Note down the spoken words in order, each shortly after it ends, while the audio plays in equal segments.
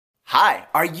Hi,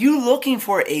 are you looking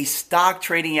for a stock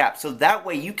trading app so that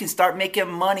way you can start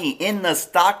making money in the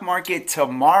stock market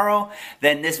tomorrow?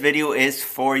 Then this video is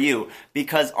for you,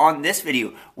 because on this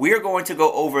video, we are going to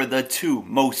go over the two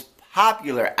most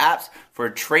popular apps for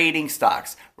trading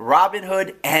stocks,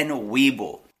 Robinhood and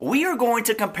Webull. We are going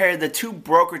to compare the two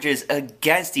brokerages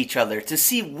against each other to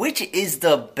see which is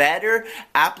the better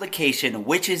application,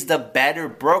 which is the better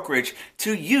brokerage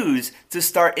to use to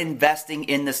start investing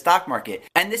in the stock market.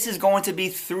 And this is going to be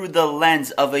through the lens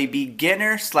of a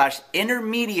beginner /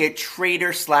 intermediate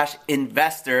trader /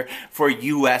 investor for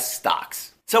US stocks.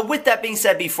 So with that being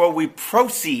said, before we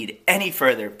proceed any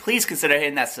further, please consider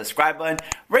hitting that subscribe button,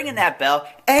 ringing that bell,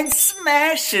 and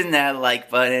smashing that like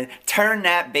button. Turn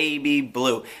that baby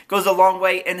blue. Goes a long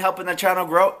way in helping the channel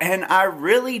grow, and I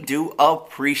really do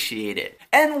appreciate it.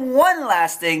 And one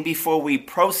last thing before we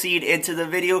proceed into the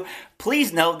video,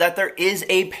 please note that there is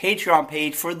a Patreon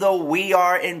page for the We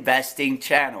Are Investing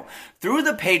channel. Through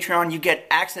the Patreon, you get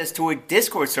access to a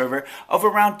Discord server of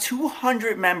around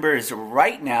 200 members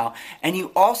right now, and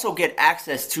you also get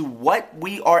access to what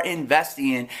we are investing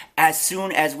in as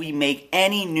soon as we make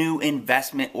any new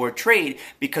investment or trade,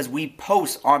 because we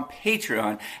post on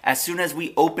Patreon as soon as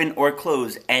we open or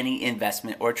close any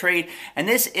investment or trade. And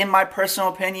this, in my personal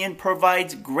opinion,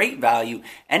 provides great value,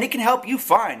 and it can help you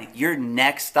find your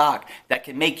next stock that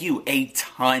can make you a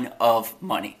ton of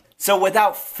money. So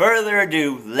without further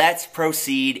ado, let's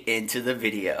proceed into the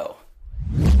video.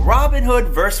 Robinhood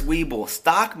versus Webull,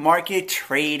 stock market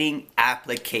trading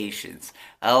applications.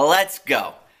 Let's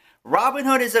go.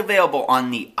 Robinhood is available on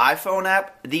the iPhone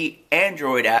app, the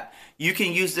Android app. You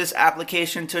can use this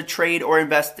application to trade or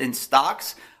invest in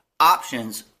stocks,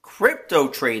 options, crypto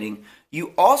trading.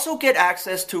 You also get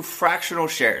access to fractional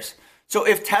shares. So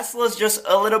if Tesla is just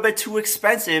a little bit too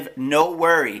expensive, no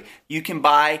worry. You can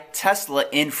buy Tesla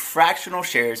in fractional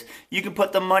shares. You can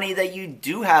put the money that you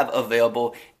do have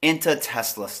available into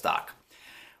Tesla stock.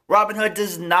 Robinhood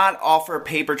does not offer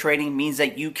paper trading, means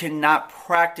that you cannot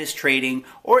practice trading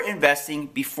or investing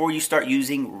before you start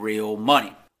using real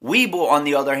money. Webull, on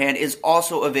the other hand, is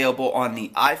also available on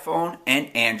the iPhone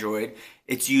and Android.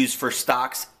 It's used for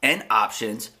stocks and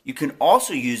options. You can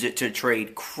also use it to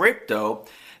trade crypto.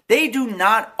 They do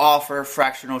not offer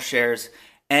fractional shares,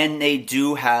 and they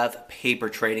do have paper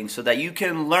trading so that you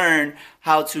can learn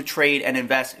how to trade and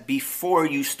invest before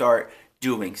you start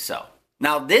doing so.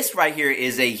 Now, this right here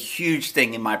is a huge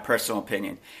thing in my personal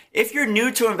opinion. If you're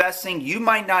new to investing, you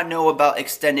might not know about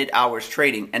extended hours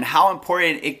trading and how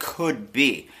important it could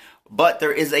be. But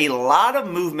there is a lot of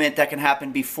movement that can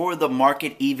happen before the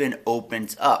market even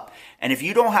opens up. And if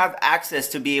you don't have access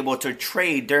to be able to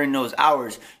trade during those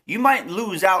hours, you might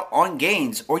lose out on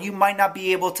gains, or you might not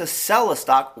be able to sell a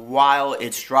stock while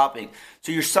it's dropping.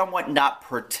 So you're somewhat not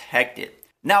protected.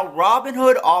 Now,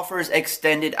 Robinhood offers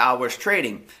extended hours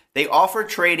trading. They offer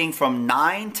trading from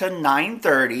 9 to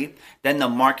 9:30, then the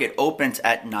market opens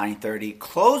at 9:30,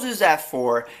 closes at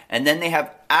 4, and then they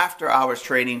have after hours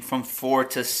trading from 4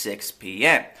 to 6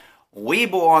 p.m.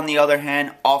 Webull, on the other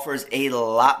hand, offers a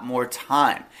lot more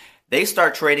time. They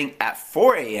start trading at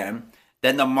 4 a.m.,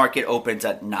 then the market opens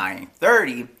at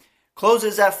 9:30,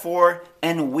 closes at 4,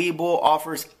 and Webull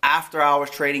offers after hours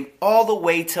trading all the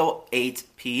way till 8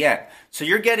 p.m. So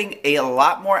you're getting a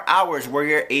lot more hours where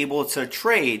you're able to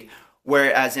trade,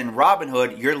 whereas in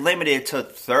Robinhood, you're limited to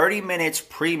 30 minutes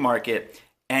pre-market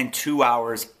and 2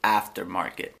 hours after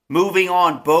market. Moving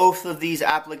on, both of these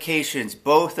applications,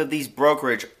 both of these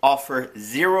brokerage offer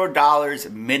 $0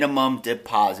 minimum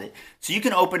deposit. So you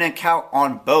can open an account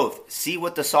on both, see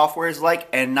what the software is like,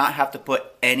 and not have to put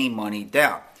any money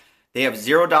down. They have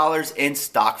 $0 in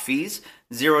stock fees,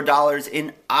 $0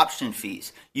 in option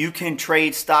fees. You can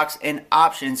trade stocks and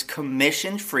options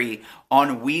commission free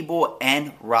on Webull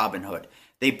and Robinhood.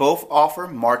 They both offer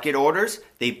market orders,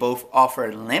 they both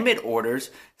offer limit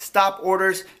orders, stop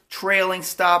orders, trailing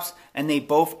stops, and they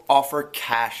both offer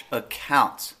cash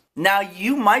accounts. Now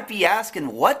you might be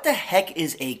asking, what the heck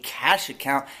is a cash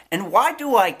account and why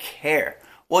do I care?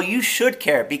 Well, you should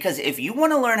care, because if you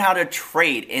want to learn how to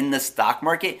trade in the stock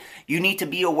market, you need to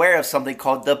be aware of something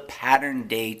called the pattern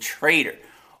day trader.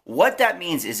 What that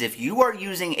means is if you are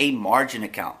using a margin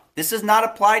account, this does not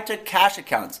apply to cash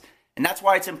accounts, and that's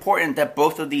why it's important that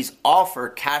both of these offer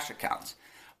cash accounts.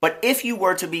 But if you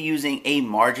were to be using a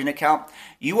margin account,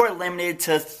 you are limited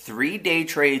to 3-day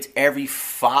trades every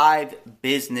 5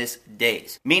 business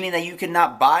days, meaning that you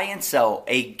cannot buy and sell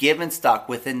a given stock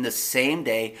within the same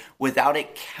day without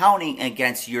it counting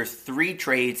against your 3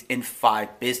 trades in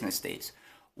 5 business days.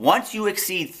 Once you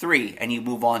exceed 3 and you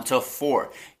move on to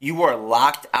 4, you are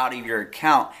locked out of your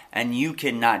account and you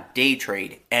cannot day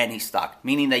trade any stock,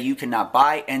 meaning that you cannot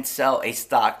buy and sell a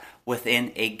stock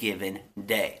within a given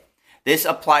day. This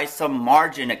applies to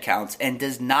margin accounts and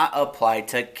does not apply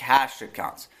to cash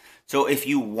accounts. So if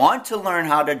you want to learn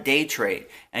how to day trade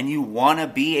and you want to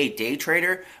be a day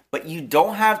trader, but you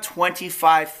don't have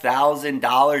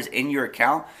 $25,000 in your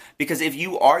account, because if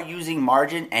you are using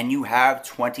margin and you have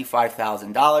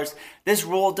 $25,000, this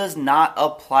rule does not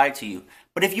apply to you.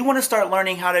 But if you want to start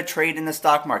learning how to trade in the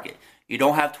stock market, you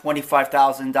don't have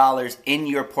 $25,000 in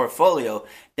your portfolio,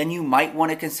 then you might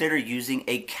want to consider using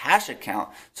a cash account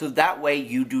so that way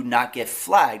you do not get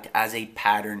flagged as a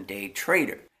pattern day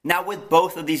trader. Now, with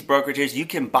both of these brokerages, you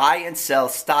can buy and sell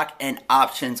stock and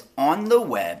options on the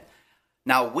web.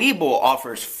 Now, Webull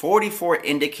offers 44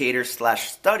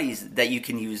 indicators/studies that you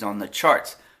can use on the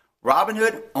charts.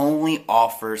 Robinhood only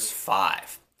offers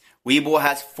 5. Webull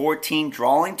has 14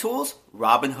 drawing tools.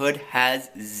 Robinhood has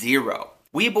 0.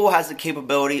 Webull has the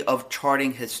capability of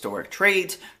charting historic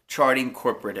trades, charting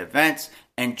corporate events,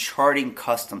 and charting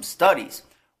custom studies.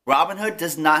 Robinhood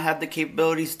does not have the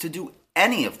capabilities to do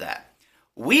any of that.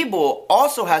 Webull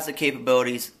also has the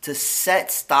capabilities to set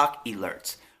stock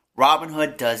alerts.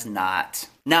 Robinhood does not.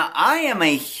 Now, I am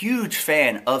a huge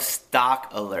fan of stock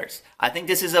alerts. I think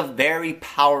this is a very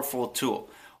powerful tool.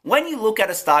 When you look at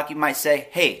a stock, you might say,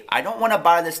 hey, I don't want to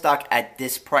buy this stock at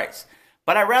this price,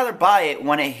 but I'd rather buy it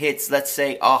when it hits, let's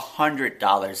say,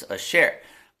 $100 a share.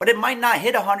 But it might not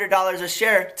hit $100 a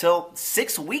share till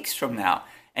 6 weeks from now,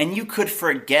 and you could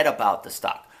forget about the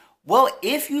stock. Well,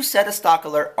 if you set a stock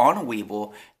alert on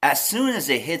Webull, as soon as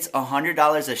it hits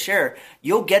 $100 a share,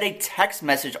 you'll get a text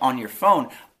message on your phone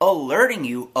alerting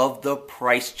you of the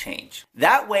price change.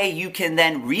 That way you can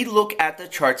then relook at the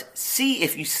charts, see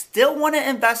if you still want to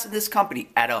invest in this company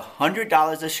at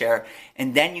 $100 a share,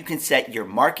 and then you can set your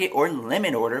market or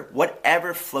limit order,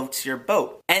 whatever floats your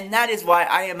boat. And that is why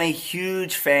I am a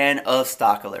huge fan of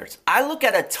stock alerts. I look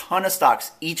at a ton of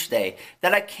stocks each day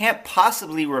that I can't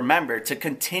possibly remember to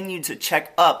continue to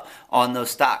check up on those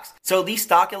stocks. So these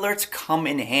stock alerts come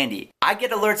in handy. I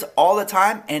get alerts all the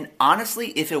time, and honestly,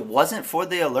 if it wasn't for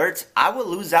the alerts, I would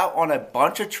lose out on a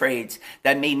bunch of trades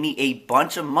that made me a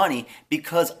bunch of money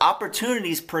because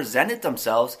opportunities presented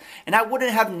themselves and I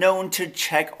wouldn't have known to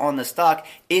check on the stock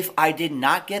if I did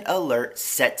not get alerts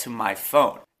set to my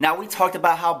phone. Now, we talked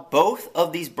about how both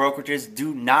of these brokerages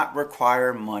do not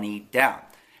require money down.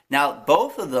 Now,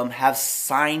 both of them have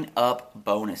sign-up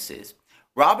bonuses.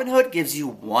 Robinhood gives you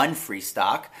 1 free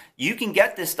stock. You can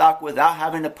get this stock without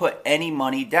having to put any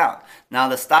money down. Now,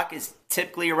 the stock is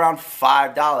typically around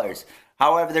 $5.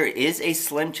 However, there is a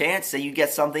slim chance that you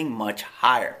get something much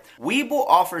higher. Webull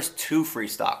offers 2 free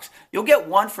stocks. You'll get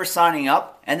 1 for signing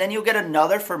up, and then you'll get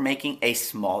another for making a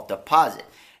small deposit.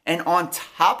 And on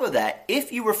top of that,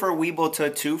 if you refer Webull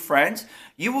to 2 friends,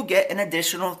 you will get an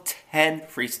additional 10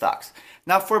 free stocks.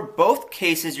 Now, for both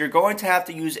cases, you're going to have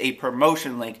to use a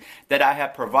promotion link that I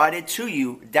have provided to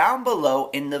you down below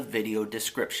in the video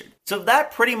description. So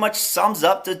that pretty much sums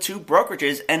up the 2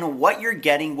 brokerages and what you're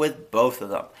getting with both of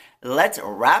them. Let's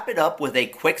wrap it up with a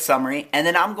quick summary, and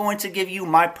then I'm going to give you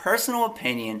my personal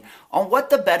opinion on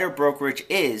what the better brokerage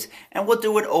is, and we'll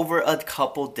do it over a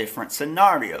couple different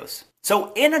scenarios.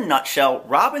 So in a nutshell,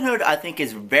 Robinhood I think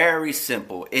is very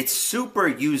simple. It's super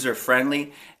user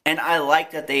friendly, and I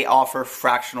like that they offer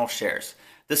fractional shares.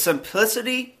 The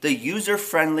simplicity, the user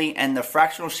friendly, and the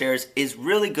fractional shares is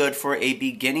really good for a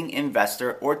beginning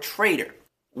investor or trader.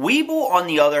 Webull, on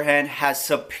the other hand, has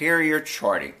superior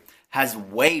charting, has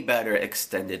way better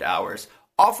extended hours,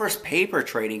 offers paper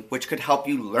trading, which could help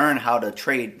you learn how to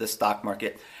trade the stock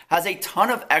market, has a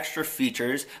ton of extra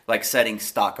features like setting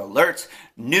stock alerts,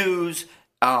 news,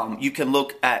 you can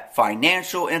look at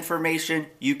financial information,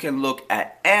 you can look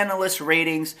at analyst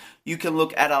ratings, you can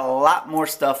look at a lot more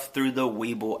stuff through the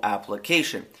Webull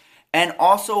application. And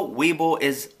also, Webull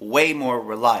is way more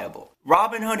reliable.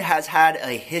 Robinhood has had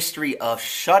a history of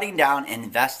shutting down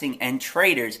investing and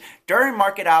traders during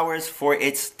market hours for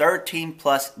its 13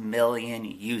 plus million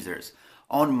users.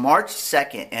 On March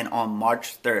 2nd and on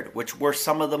March 3rd, which were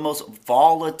some of the most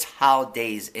volatile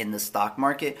days in the stock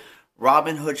market,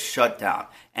 Robinhood shut down,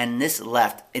 and this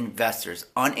left investors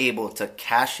unable to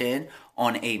cash in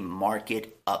on a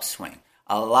market upswing.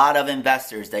 a lot of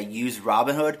investors that use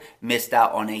Robinhood missed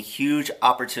out on a huge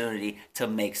opportunity to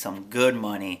make some good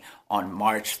money on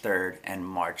March 3rd and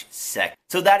March 2nd.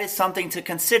 So that is something to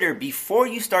consider before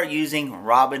you start using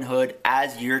Robinhood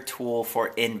as your tool for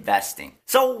investing.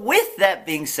 So with that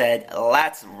being said,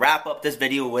 let's wrap up this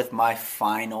video with my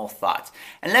final thoughts.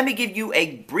 And let me give you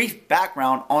a brief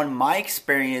background on my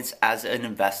experience as an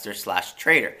investor slash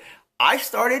trader. I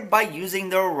started by using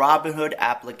the Robinhood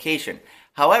application.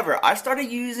 However, I started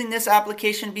using this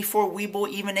application before Webull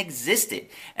even existed,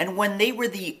 and when they were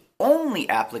the only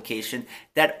application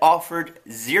that offered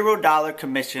 $0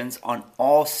 commissions on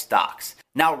all stocks.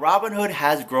 Now, Robinhood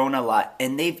has grown a lot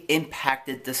and they've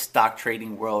impacted the stock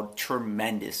trading world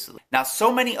tremendously. Now,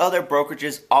 so many other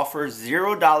brokerages offer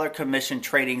 $0 commission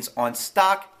tradings on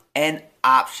stock and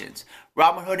options.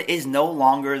 Robinhood is no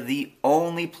longer the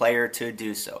only player to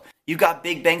do so. You got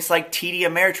big banks like TD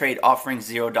Ameritrade offering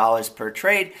 $0 per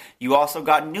trade. You also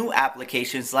got new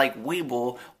applications like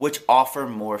Webull, which offer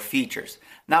more features.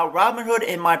 Now, Robinhood,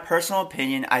 in my personal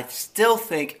opinion, I still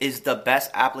think is the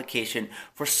best application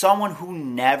for someone who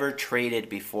never traded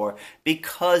before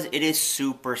because it is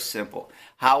super simple.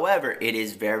 However, it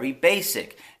is very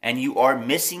basic and you are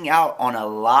missing out on a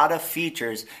lot of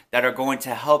features that are going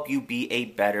to help you be a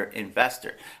better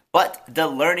investor. But the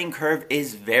learning curve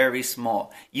is very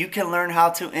small. You can learn how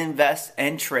to invest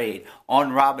and trade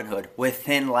on Robinhood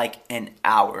within like an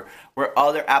hour, where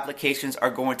other applications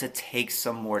are going to take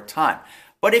some more time.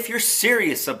 But if you're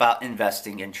serious about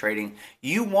investing and trading,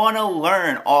 you want to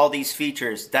learn all these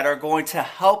features that are going to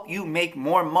help you make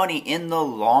more money in the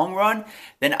long run,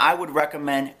 then I would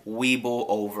recommend Webull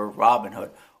over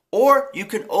Robinhood. Or you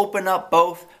can open up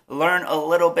both, learn a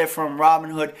little bit from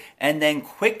Robinhood, and then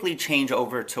quickly change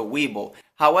over to Webull.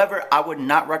 However, I would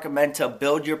not recommend to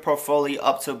build your portfolio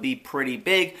up to be pretty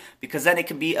big because then it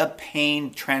can be a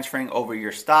pain transferring over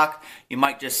your stock. You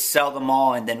might just sell them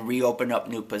all and then reopen up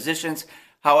new positions.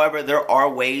 However, there are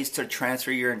ways to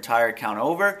transfer your entire account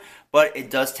over, but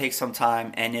it does take some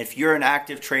time. And if you're an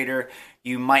active trader,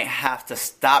 you might have to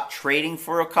stop trading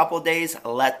for a couple days,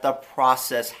 let the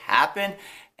process happen,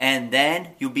 and then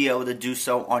you'll be able to do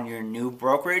so on your new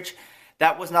brokerage.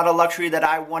 That was not a luxury that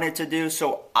I wanted to do,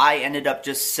 so I ended up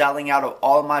just selling out of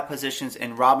all of my positions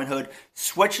in Robinhood,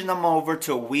 switching them over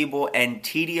to Webull and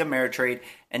TD Ameritrade,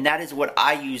 and that is what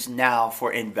I use now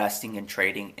for investing and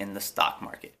trading in the stock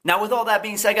market. Now, with all that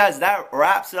being said, guys, that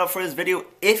wraps it up for this video.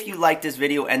 If you like this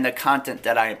video and the content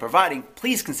that I am providing,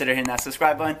 please consider hitting that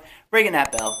subscribe button, ringing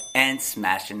that bell, and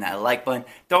smashing that like button.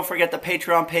 Don't forget the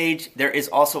Patreon page. There is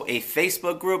also a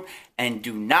Facebook group, and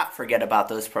do not forget about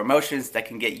those promotions that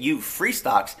can get you free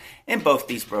stocks in both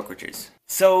these brokerages.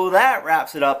 So that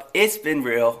wraps it up. It's been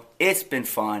real. It's been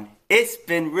fun. It's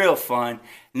been real fun.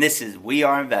 And this is We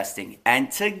Are Investing, and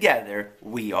together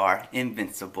we are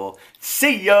invincible.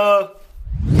 See ya!